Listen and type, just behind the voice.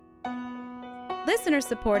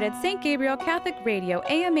Listener-supported St. Gabriel Catholic Radio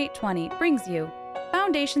AM 820 brings you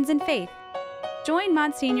Foundations in Faith. Join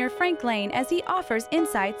Monsignor Frank Lane as he offers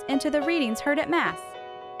insights into the readings heard at Mass.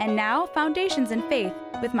 And now, Foundations in Faith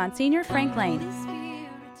with Monsignor Frank Lane.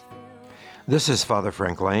 This is Father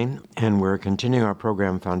Frank Lane, and we're continuing our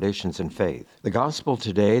program, Foundations in Faith. The Gospel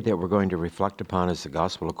today that we're going to reflect upon is the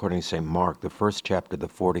Gospel according to St. Mark, the first chapter, the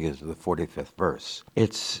 40th to the 45th verse.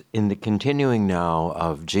 It's in the continuing now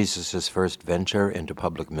of Jesus' first venture into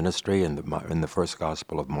public ministry in the first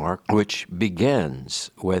Gospel of Mark, which begins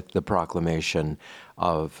with the proclamation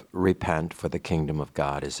of repent, for the kingdom of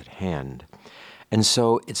God is at hand. And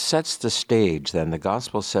so it sets the stage, then, the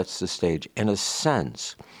Gospel sets the stage, in a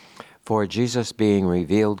sense, for Jesus being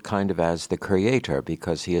revealed kind of as the creator,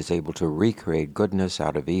 because he is able to recreate goodness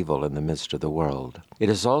out of evil in the midst of the world. It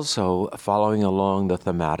is also following along the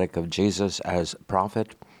thematic of Jesus as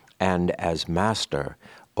prophet and as master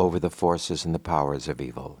over the forces and the powers of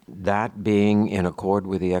evil. That being in accord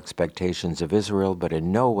with the expectations of Israel, but in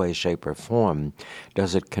no way, shape, or form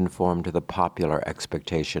does it conform to the popular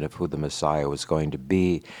expectation of who the Messiah was going to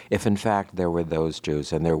be, if in fact there were those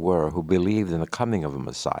Jews, and there were, who believed in the coming of a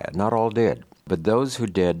Messiah. Not all did. But those who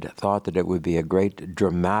did thought that it would be a great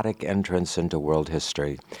dramatic entrance into world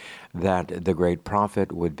history, that the great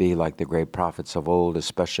prophet would be like the great prophets of old,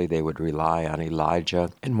 especially they would rely on Elijah.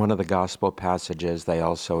 In one of the gospel passages, they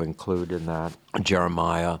also include in that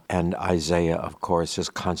Jeremiah, and Isaiah, of course, is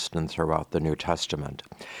constant throughout the New Testament.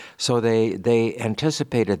 So they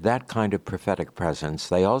anticipated that kind of prophetic presence.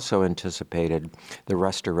 They also anticipated the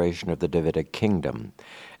restoration of the Davidic kingdom,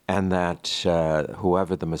 and that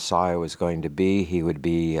whoever the Messiah was going to be, he would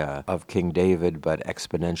be of King David, but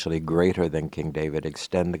exponentially greater than King David,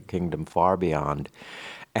 extend the kingdom far beyond.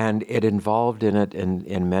 And it involved in it,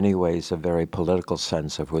 in many ways, a very political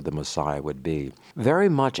sense of who the Messiah would be. Very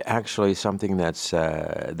much, actually, something that's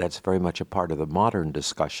very much a part of the modern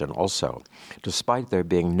discussion also. Despite there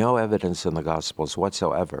being no evidence in the Gospels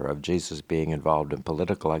whatsoever of Jesus being involved in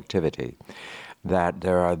political activity, that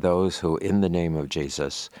there are those who, in the name of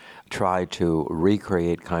Jesus, try to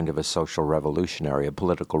recreate kind of a social revolutionary, a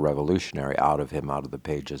political revolutionary out of him, out of the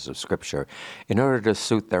pages of Scripture, in order to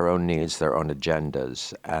suit their own needs, their own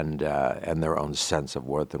agendas, and their own sense of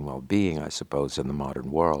worth and well-being, I suppose, in the modern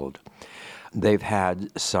world. They've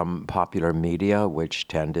had some popular media which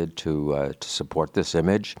tended to support this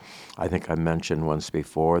image. I think I mentioned once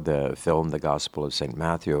before the film The Gospel of St.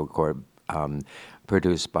 Matthew,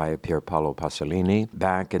 produced by Pier Paolo Pasolini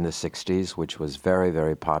back in the 60s, which was very,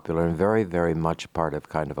 very popular and very, very much part of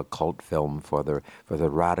kind of a cult film for the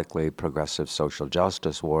radically progressive social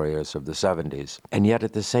justice warriors of the 70s. And yet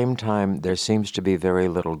at the same time, there seems to be very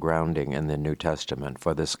little grounding in the New Testament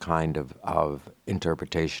for this kind of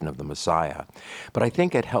interpretation of the Messiah. But I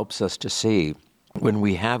think it helps us to see, when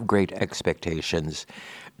we have great expectations,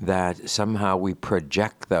 that somehow we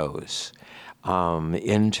project those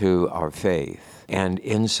into our faith, and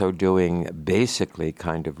in so doing basically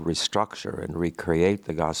kind of restructure and recreate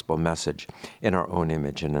the gospel message in our own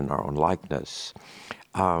image and in our own likeness.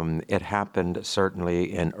 It happened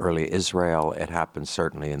certainly in early Israel. It happened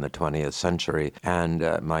certainly in the 20th century.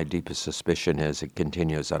 And my deepest suspicion is it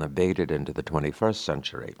continues unabated into the 21st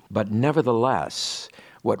century. But nevertheless,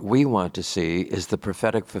 what we want to see is the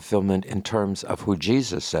prophetic fulfillment in terms of who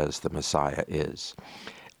Jesus says the Messiah is.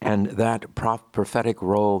 And that prophetic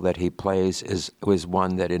role that he plays is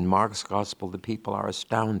one that in Mark's gospel the people are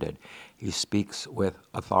astounded. He speaks with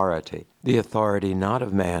authority, the authority not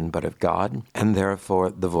of man but of God, and therefore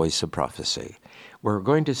the voice of prophecy. We're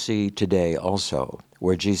going to see today also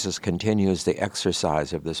where Jesus continues the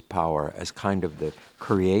exercise of this power as kind of the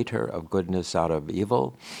creator of goodness out of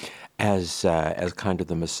evil, as kind of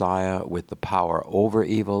the Messiah with the power over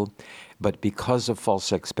evil. But because of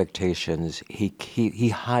false expectations, he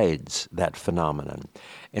hides that phenomenon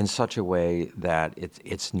in such a way that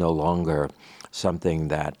it's no longer something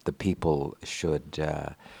that the people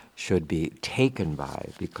should be taken by,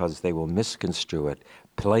 because they will misconstrue it,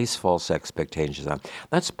 place false expectations on.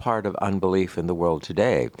 That's part of unbelief in the world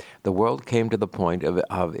today. The world came to the point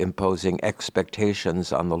of imposing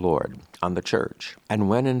expectations on the Lord, on the church. And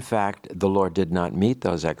when in fact the Lord did not meet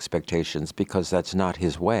those expectations because that's not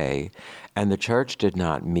his way, and the church did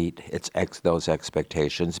not meet those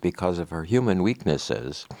expectations because of her human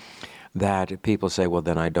weaknesses, that people say, well,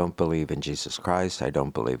 then I don't believe in Jesus Christ, I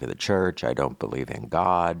don't believe in the church, I don't believe in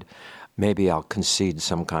God. Maybe I'll concede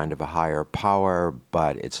some kind of a higher power,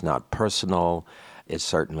 but it's not personal. It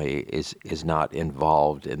certainly is not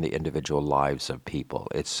involved in the individual lives of people.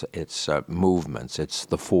 It's movements, it's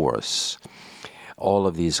the force, all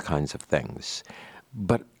of these kinds of things.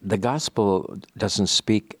 But the gospel doesn't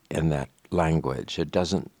speak in that language. It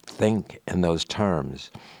doesn't think in those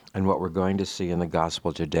terms. And what we're going to see in the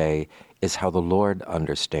gospel today is how the Lord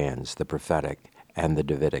understands the prophetic and the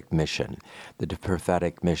Davidic mission, the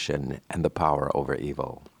prophetic mission and the power over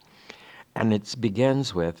evil. And it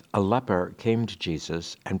begins with, a leper came to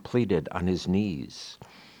Jesus and pleaded on his knees.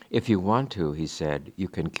 "If you want to," he said, "you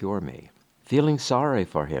can cure me." Feeling sorry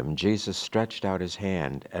for him, Jesus stretched out his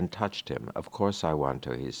hand and touched him. "Of course I want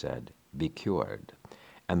to," he said. "Be cured."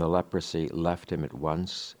 And the leprosy left him at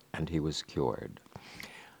once, and he was cured.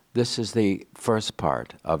 This is the first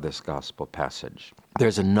part of this gospel passage.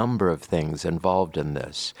 There's a number of things involved in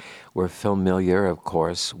this. We're familiar, of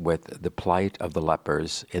course, with the plight of the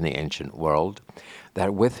lepers in the ancient world,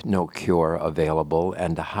 that with no cure available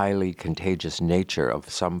and the highly contagious nature of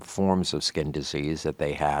some forms of skin disease that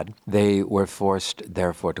they had, they were forced,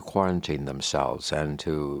 therefore, to quarantine themselves and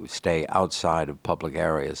to stay outside of public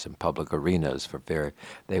areas and public arenas for fear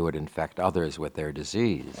they would infect others with their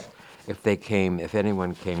disease. If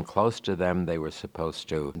anyone came close to them, they were supposed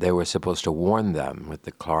to warn them with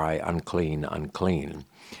the cry, "Unclean, unclean."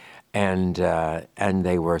 And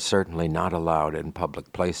they were certainly not allowed in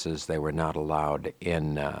public places. They were not allowed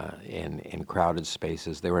in crowded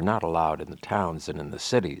spaces. They were not allowed in the towns and in the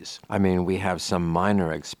cities. I mean, we have some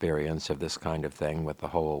minor experience of this kind of thing with the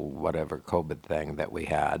whole whatever COVID thing that we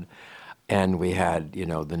had. And we had,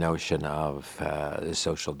 the notion of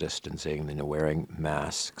social distancing, wearing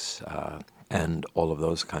masks, and all of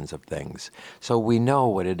those kinds of things. So we know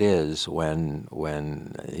what it is when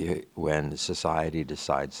society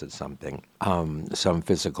decides that something, some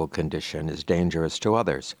physical condition is dangerous to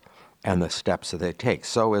others, and the steps that they take.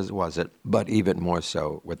 So was it, but even more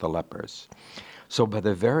so with the lepers. So by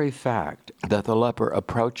the very fact that the leper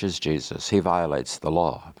approaches Jesus, he violates the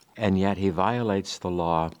law. And yet he violates the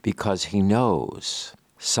law because he knows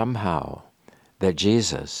somehow that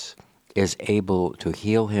Jesus is able to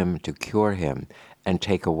heal him, to cure him, and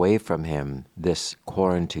take away from him this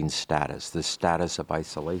quarantine status, this status of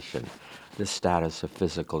isolation, this status of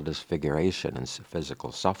physical disfiguration and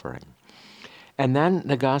physical suffering. And then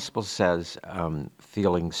the gospel says,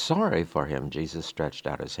 feeling sorry for him, Jesus stretched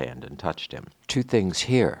out his hand and touched him. Two things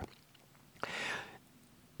here.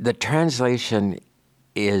 The translation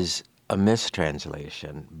is a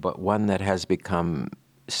mistranslation, but one that has become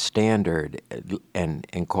standard and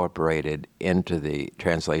incorporated into the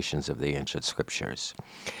translations of the ancient scriptures.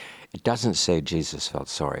 It doesn't say Jesus felt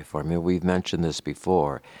sorry for me. We've mentioned this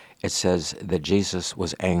before. It says that Jesus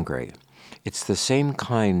was angry. It's the same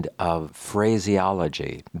kind of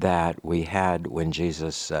phraseology that we had when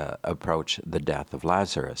Jesus approached the death of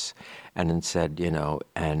Lazarus and said,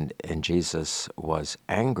 and Jesus was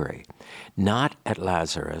angry, not at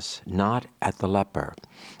Lazarus, not at the leper.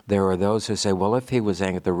 There are those who say, well, if he was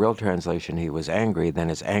angry, the real translation, he was angry, then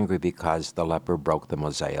it's angry because the leper broke the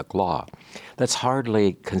Mosaic law. That's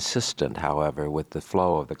hardly consistent, however, with the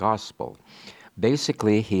flow of the gospel.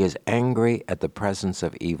 Basically, he is angry at the presence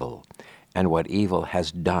of evil and what evil has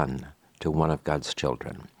done to one of God's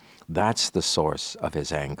children. That's the source of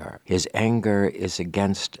his anger. His anger is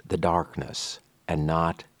against the darkness and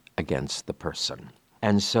not against the person.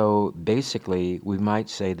 And so basically, we might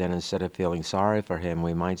say then, instead of feeling sorry for him,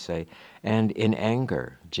 we might say, and in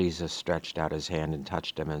anger, Jesus stretched out his hand and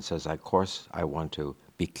touched him and says, of course I want to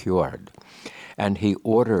be cured. And he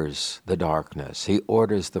orders the darkness, he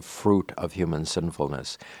orders the fruit of human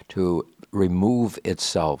sinfulness to remove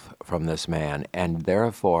itself from this man, and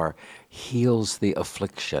therefore heals the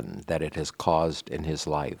affliction that it has caused in his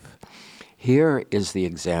life. Here is the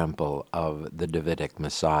example of the Davidic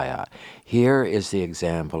Messiah. Here is the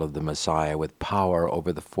example of the Messiah with power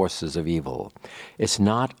over the forces of evil. It's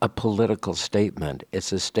not a political statement.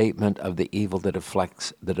 It's a statement of the evil that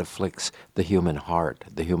afflicts the human heart,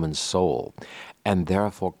 the human soul, and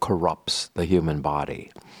therefore corrupts the human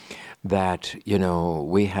body. That,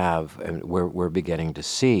 we have, and we're beginning to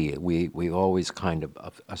see. We always kind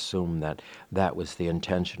of assume that was the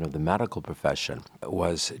intention of the medical profession,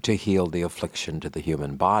 was to heal the affliction to the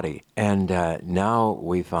human body. And now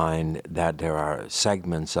we find that there are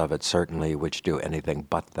segments of it, certainly, which do anything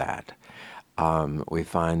but that. We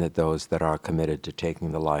find that those that are committed to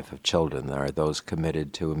taking the life of children, there are those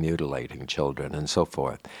committed to mutilating children, and so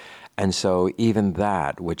forth. And so even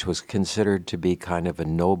that, which was considered to be kind of a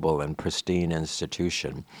noble and pristine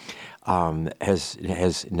institution,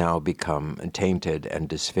 has now become tainted and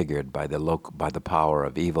disfigured by the power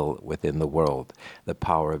of evil within the world, the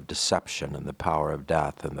power of deception and the power of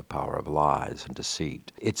death and the power of lies and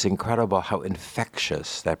deceit. It's incredible how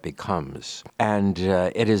infectious that becomes. And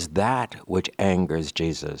it is that which angers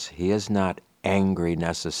Jesus. He is not angry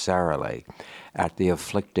necessarily at the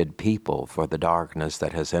afflicted people for the darkness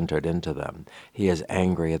that has entered into them. He is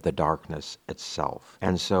angry at the darkness itself.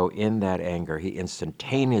 And so in that anger, he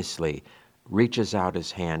instantaneously reaches out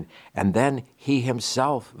his hand, and then he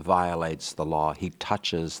himself violates the law. He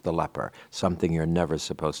touches the leper, something you're never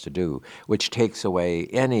supposed to do, which takes away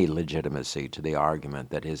any legitimacy to the argument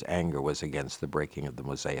that his anger was against the breaking of the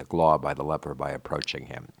Mosaic law by the leper by approaching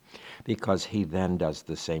him, because he then does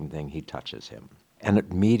the same thing. He touches him. And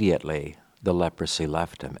immediately the leprosy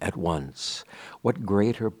left him at once. What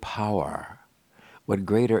greater power, what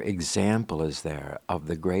greater example is there of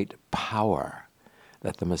the great power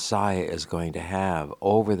that the Messiah is going to have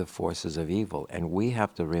over the forces of evil? And we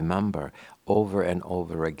have to remember over and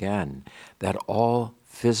over again that all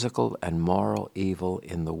physical and moral evil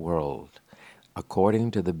in the world, according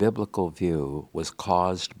to the biblical view, was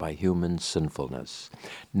caused by human sinfulness.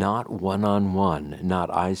 Not one-on-one, not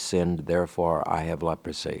I sinned, therefore I have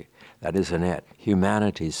leprosy. That isn't it.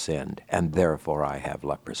 Humanity sinned, and therefore I have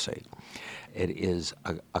leprosy. It is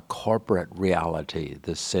a corporate reality,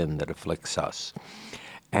 the sin that afflicts us.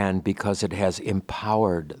 And because it has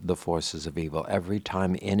empowered the forces of evil, every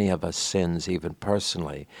time any of us sins, even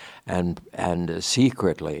personally and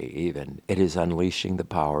secretly even, it is unleashing the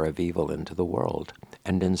power of evil into the world,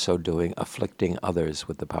 and in so doing, afflicting others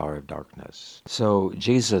with the power of darkness. So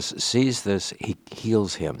Jesus sees this, he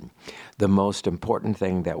heals him. The most important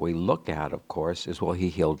thing that we look at, of course, is, well, he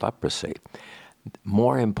healed leprosy.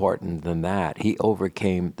 More important than that, he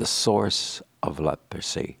overcame the source of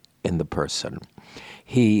leprosy in the person.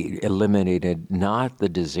 He eliminated not the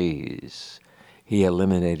disease, he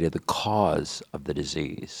eliminated the cause of the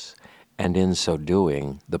disease. And in so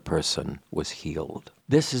doing, the person was healed.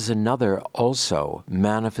 This is another also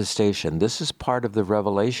manifestation. This is part of the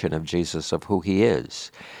revelation of Jesus of who he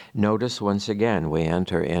is. Notice once again, we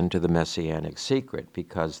enter into the messianic secret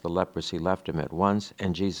because the leprosy left him at once,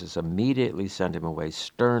 and Jesus immediately sent him away,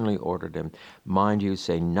 sternly ordered him, mind you,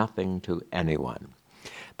 say nothing to anyone.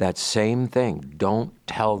 That same thing, don't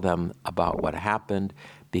tell them about what happened,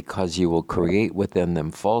 because you will create within them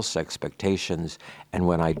false expectations. And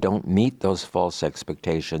when I don't meet those false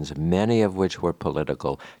expectations, many of which were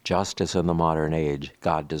political, just as in the modern age,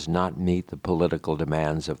 God does not meet the political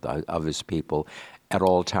demands of his people at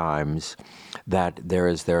all times, that there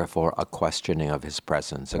is therefore a questioning of his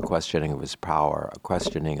presence, a questioning of his power, a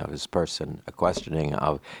questioning of his person, a questioning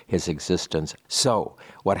of his existence. So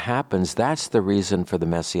what happens, that's the reason for the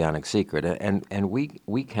messianic secret. And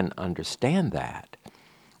we can understand that.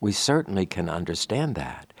 We certainly can understand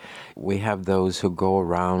that. We have those who go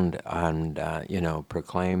around and,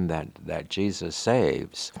 proclaim that Jesus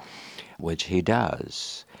saves, which he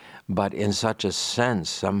does, but in such a sense,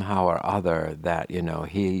 somehow or other, that,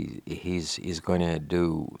 he's going to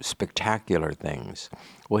do spectacular things.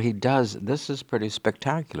 Well, he does. This is pretty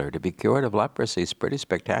spectacular. To be cured of leprosy is pretty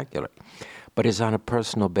spectacular. But it's on a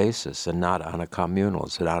personal basis and not on a communal.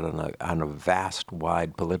 It's not on a vast,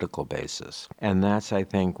 wide political basis. And that's, I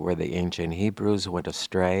think, where the ancient Hebrews went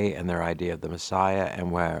astray in their idea of the Messiah,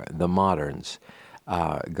 and where the moderns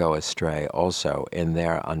go astray also in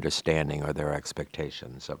their understanding or their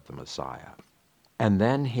expectations of the Messiah. And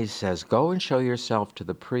then he says, go and show yourself to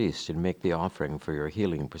the priest and make the offering for your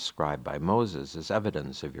healing prescribed by Moses as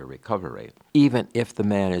evidence of your recovery. Even if the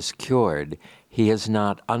man is cured, he is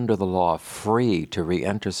not under the law free to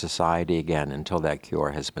re-enter society again until that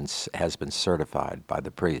cure has been certified by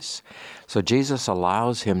the priests. So Jesus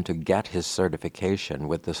allows him to get his certification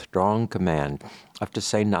with the strong command of to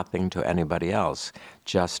say nothing to anybody else.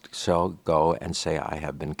 Just so go and say, I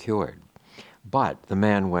have been cured. But the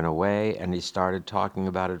man went away and he started talking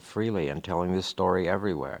about it freely and telling this story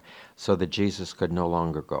everywhere, so that Jesus could no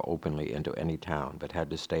longer go openly into any town, but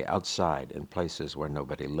had to stay outside in places where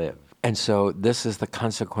nobody lived. And so this is the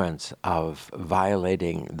consequence of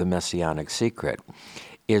violating the messianic secret,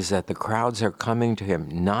 is that the crowds are coming to him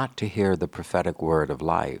not to hear the prophetic word of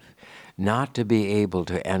life, not to be able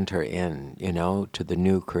to enter in, to the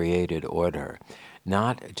new created order,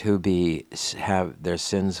 not to have their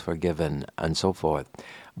sins forgiven and so forth,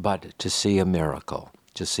 but to see a miracle,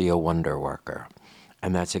 to see a wonder worker.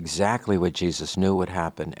 And that's exactly what Jesus knew would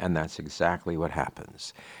happen, and that's exactly what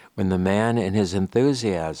happens. When the man, in his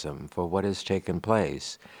enthusiasm for what has taken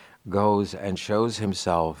place, goes and shows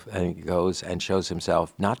himself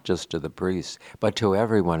not just to the priests, but to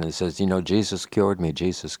everyone, and says, Jesus cured me,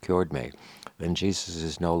 then Jesus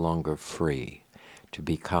is no longer free to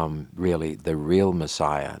become really the real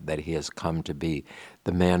Messiah that he has come to be.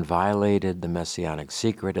 The man violated the messianic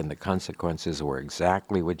secret, and the consequences were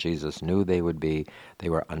exactly what Jesus knew they would be. They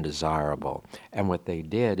were undesirable. And what they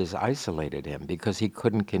did is isolated him because he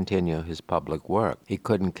couldn't continue his public work. He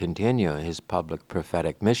couldn't continue his public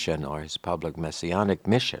prophetic mission or his public messianic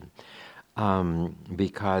mission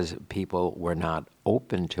because people were not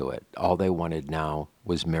open to it. All they wanted now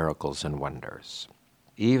was miracles and wonders.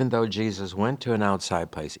 Even though Jesus went to an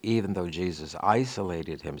outside place, even though Jesus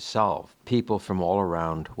isolated himself, people from all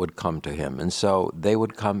around would come to him. And so they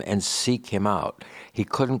would come and seek him out. He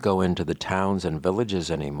couldn't go into the towns and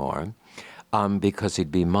villages anymore because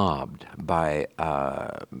he'd be mobbed by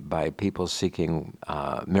people seeking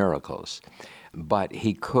miracles. But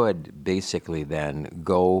he could basically then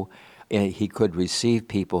go. He could receive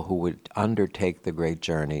people who would undertake the great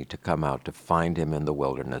journey to come out to find him in the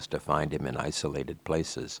wilderness, to find him in isolated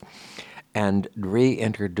places, and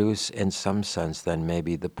reintroduce, in some sense, then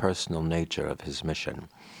maybe the personal nature of his mission,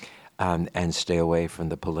 and stay away from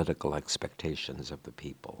the political expectations of the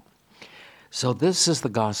people. So this is the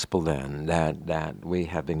gospel then that we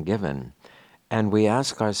have been given. And we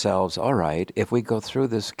ask ourselves, all right, if we go through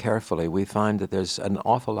this carefully, we find that there's an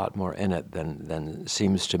awful lot more in it than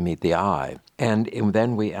seems to meet the eye. And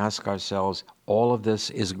then we ask ourselves, all of this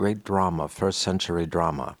is great drama, first century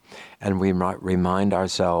drama. And we might remind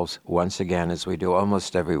ourselves, once again, as we do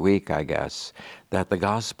almost every week, I guess, that the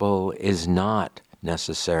gospel is not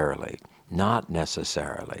necessarily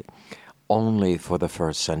only for the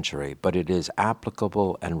first century, but it is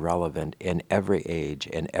applicable and relevant in every age,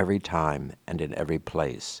 in every time, and in every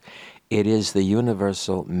place. It is the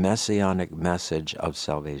universal messianic message of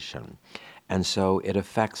salvation. And so it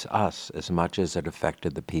affects us as much as it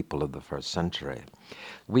affected the people of the first century.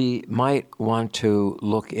 We might want to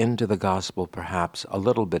look into the gospel perhaps a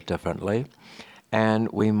little bit differently, and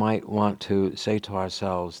we might want to say to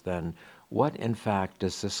ourselves then, what in fact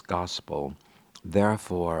does this gospel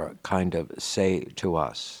therefore kind of say to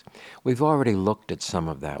us? We've already looked at some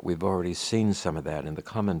of that. We've already seen some of that in the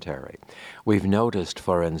commentary. We've noticed,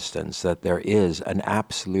 for instance, that there is an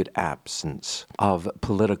absolute absence of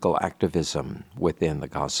political activism within the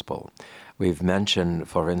gospel. We've mentioned,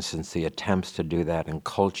 for instance, the attempts to do that, and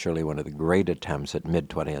culturally one of the great attempts at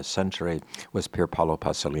mid-20th century was Pier Paolo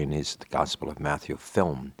Pasolini's The Gospel of Matthew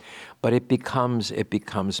film. But it becomes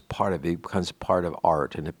part of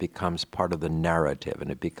art, and it becomes part of the narrative, and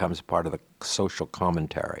it becomes part of the social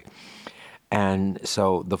commentary. And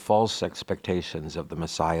so the false expectations of the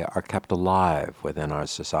Messiah are kept alive within our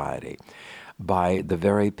society by the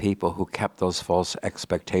very people who kept those false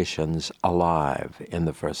expectations alive in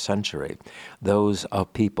the first century, those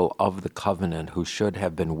of people of the covenant who should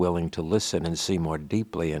have been willing to listen and see more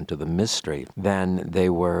deeply into the mystery than they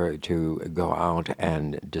were to go out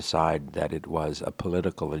and decide that it was a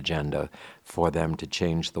political agenda for them to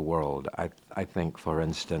change the world. I think, for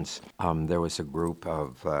instance, there was a group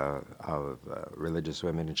of religious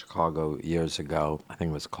women in Chicago years ago. I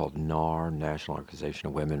think it was called NAR, National Organization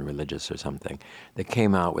of Women Religious or something. They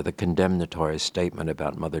came out with a condemnatory statement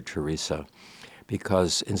about Mother Teresa,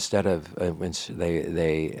 because instead of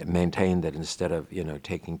they maintained that instead of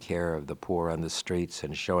taking care of the poor on the streets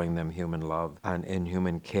and showing them human love and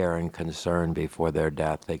inhuman care and concern before their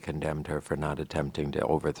death, they condemned her for not attempting to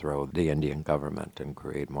overthrow the Indian government and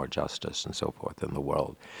create more justice and so forth in the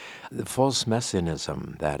world. The false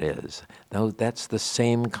messianism, that is, that's the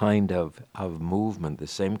same kind of movement, the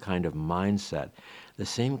same kind of mindset, the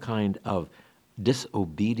same kind of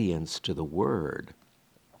disobedience to the word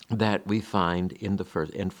that we find in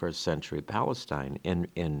first century Palestine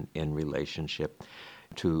in relationship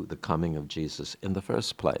to the coming of Jesus in the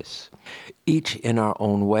first place. Each in our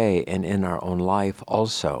own way and in our own life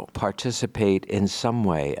also participate in some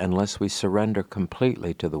way unless we surrender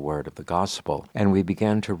completely to the word of the gospel and we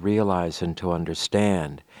begin to realize and to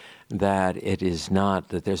understand that it is not,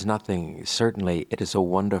 that there's nothing, certainly it is a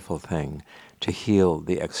wonderful thing to heal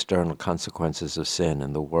the external consequences of sin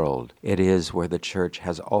in the world. It is where the church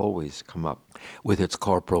has always come up with its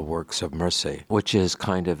corporal works of mercy, which is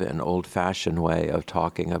kind of an old-fashioned way of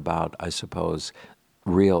talking about, I suppose,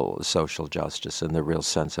 real social justice in the real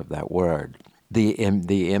sense of that word. The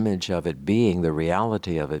image of it being, the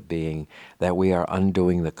reality of it being that we are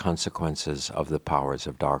undoing the consequences of the powers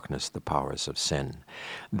of darkness, the powers of sin.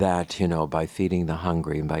 That, by feeding the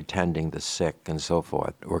hungry and by tending the sick and so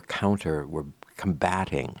forth, we're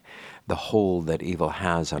combating the hold that evil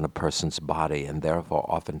has on a person's body and therefore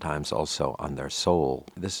oftentimes also on their soul.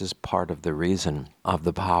 This is part of the reason of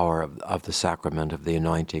the power of the sacrament of the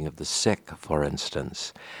anointing of the sick, for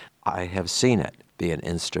instance. I have seen it be an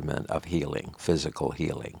instrument of healing, physical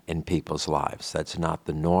healing in people's lives. That's not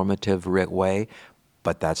the normative way,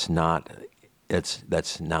 but that's not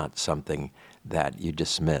something that you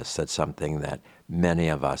dismiss. That's something that many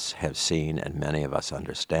of us have seen and many of us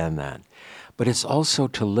understand that. But it's also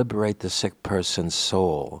to liberate the sick person's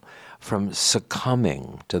soul from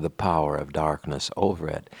succumbing to the power of darkness over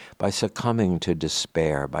it, by succumbing to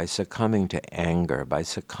despair, by succumbing to anger, by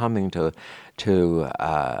succumbing to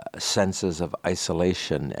senses of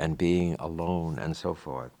isolation and being alone and so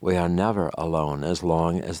forth. We are never alone as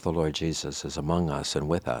long as the Lord Jesus is among us and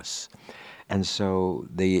with us. And so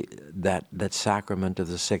that sacrament of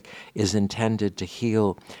the sick is intended to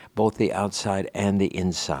heal both the outside and the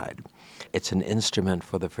inside. It's an instrument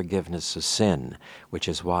for the forgiveness of sin, which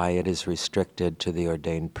is why it is restricted to the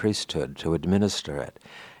ordained priesthood to administer it.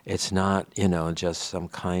 It's not, just some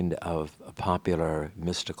kind of popular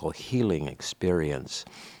mystical healing experience.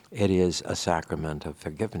 It is a sacrament of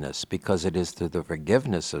forgiveness, because it is through the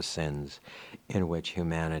forgiveness of sins in which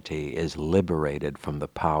humanity is liberated from the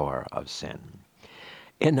power of sin.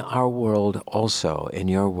 In our world also, in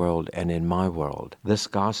your world and in my world, this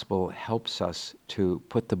gospel helps us to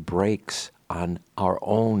put the brakes on our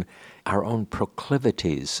own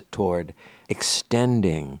proclivities toward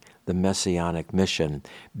extending the messianic mission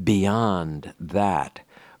beyond that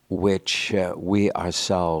which we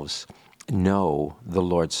ourselves know the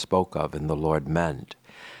Lord spoke of and the Lord meant.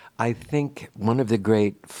 I think one of the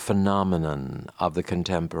great phenomenon of the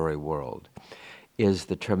contemporary world is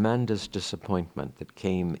the tremendous disappointment that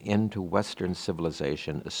came into Western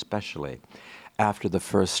civilization, especially after the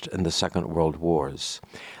First and the Second World Wars,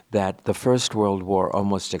 that the First World War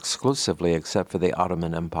almost exclusively, except for the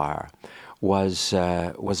Ottoman Empire, was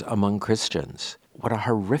among Christians. What a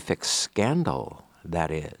horrific scandal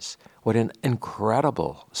that is. What an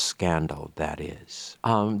incredible scandal that is.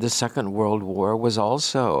 The Second World War was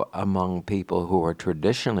also among people who were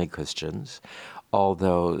traditionally Christians,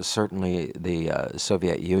 although certainly the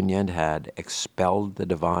Soviet Union had expelled the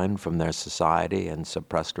divine from their society and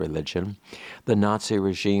suppressed religion. The Nazi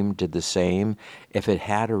regime did the same. If it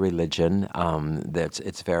had a religion,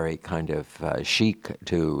 it's very kind of chic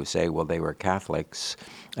to say, well, they were Catholics,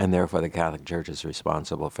 and therefore the Catholic Church is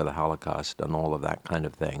responsible for the Holocaust and all of that kind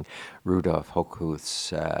of thing. Rudolf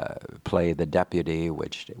Hochhuth's play The Deputy,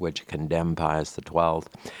 which condemned Pius XII,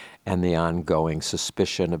 and the ongoing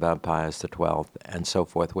suspicion about Pius XII and so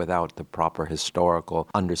forth without the proper historical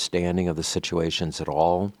understanding of the situations at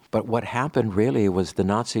all. But what happened really was the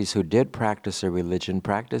Nazis who did practice a religion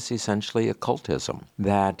practiced essentially occultism,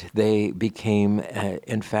 that they became,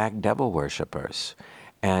 in fact, devil worshippers.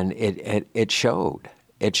 And it showed.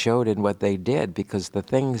 It showed in what they did, because the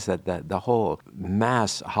things that the whole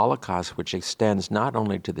mass Holocaust, which extends not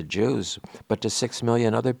only to the Jews, but to 6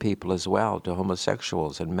 million other people as well, to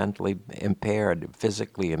homosexuals and mentally impaired,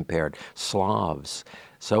 physically impaired, Slavs,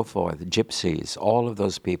 so forth, gypsies, all of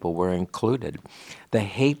those people were included. The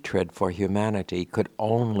hatred for humanity could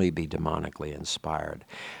only be demonically inspired.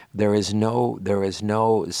 There is no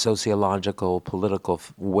sociological, political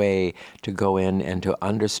way to go in and to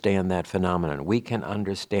understand that phenomenon. We can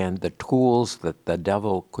understand the tools that the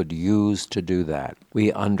devil could use to do that.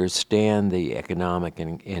 We understand the economic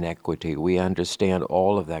inequity. We understand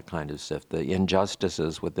all of that kind of stuff, the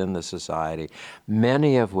injustices within the society,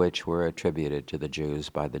 many of which were attributed to the Jews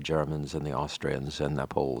by the Germans and the Austrians and the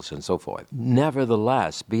Poles and so forth.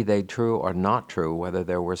 Nevertheless, be they true or not true, whether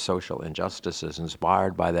there were social injustices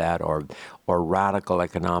inspired by that or radical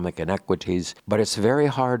economic inequities, but it's very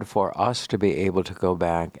hard for us to be able to go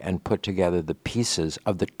back and put together the pieces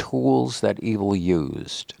of the tools that evil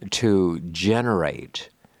used to generate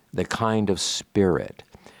the kind of spirit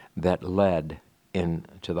that led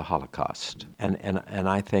into the Holocaust. And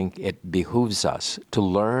I think it behooves us to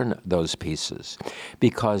learn those pieces,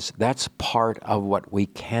 because that's part of what we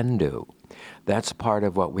can do. That's part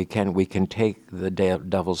of what we can. We can take the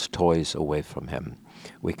devil's toys away from him.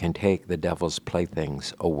 We can take the devil's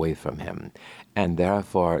playthings away from him, and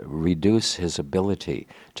therefore reduce his ability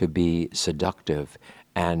to be seductive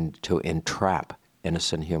and to entrap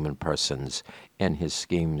innocent human persons in his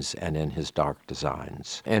schemes and in his dark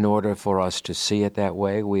designs. In order for us to see it that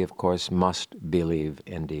way, we of course must believe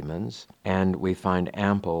in demons, and we find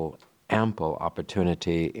ample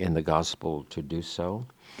opportunity in the gospel to do so.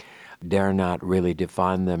 Dare not really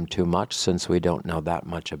define them too much, since we don't know that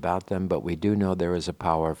much about them, but we do know there is a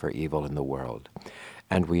power for evil in the world.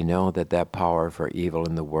 And we know that that power for evil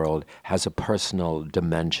in the world has a personal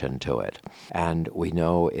dimension to it. And we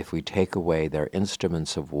know if we take away their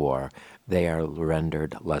instruments of war, they are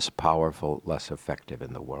rendered less powerful, less effective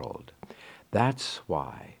in the world. That's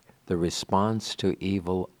why the response to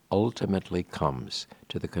evil ultimately comes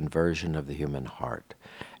to the conversion of the human heart.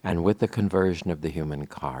 And with the conversion of the human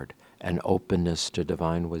heart, an openness to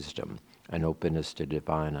divine wisdom, an openness to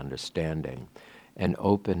divine understanding, an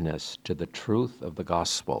openness to the truth of the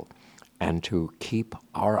gospel, and to keep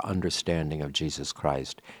our understanding of Jesus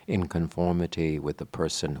Christ in conformity with the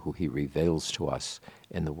person who he reveals to us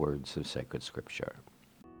in the words of sacred Scripture.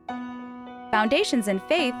 Foundations in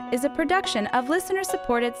Faith is a production of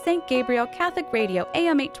listener-supported St. Gabriel Catholic Radio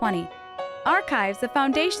AM 820. Archives of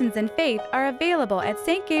Foundations in Faith are available at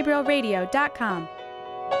stgabrielradio.com.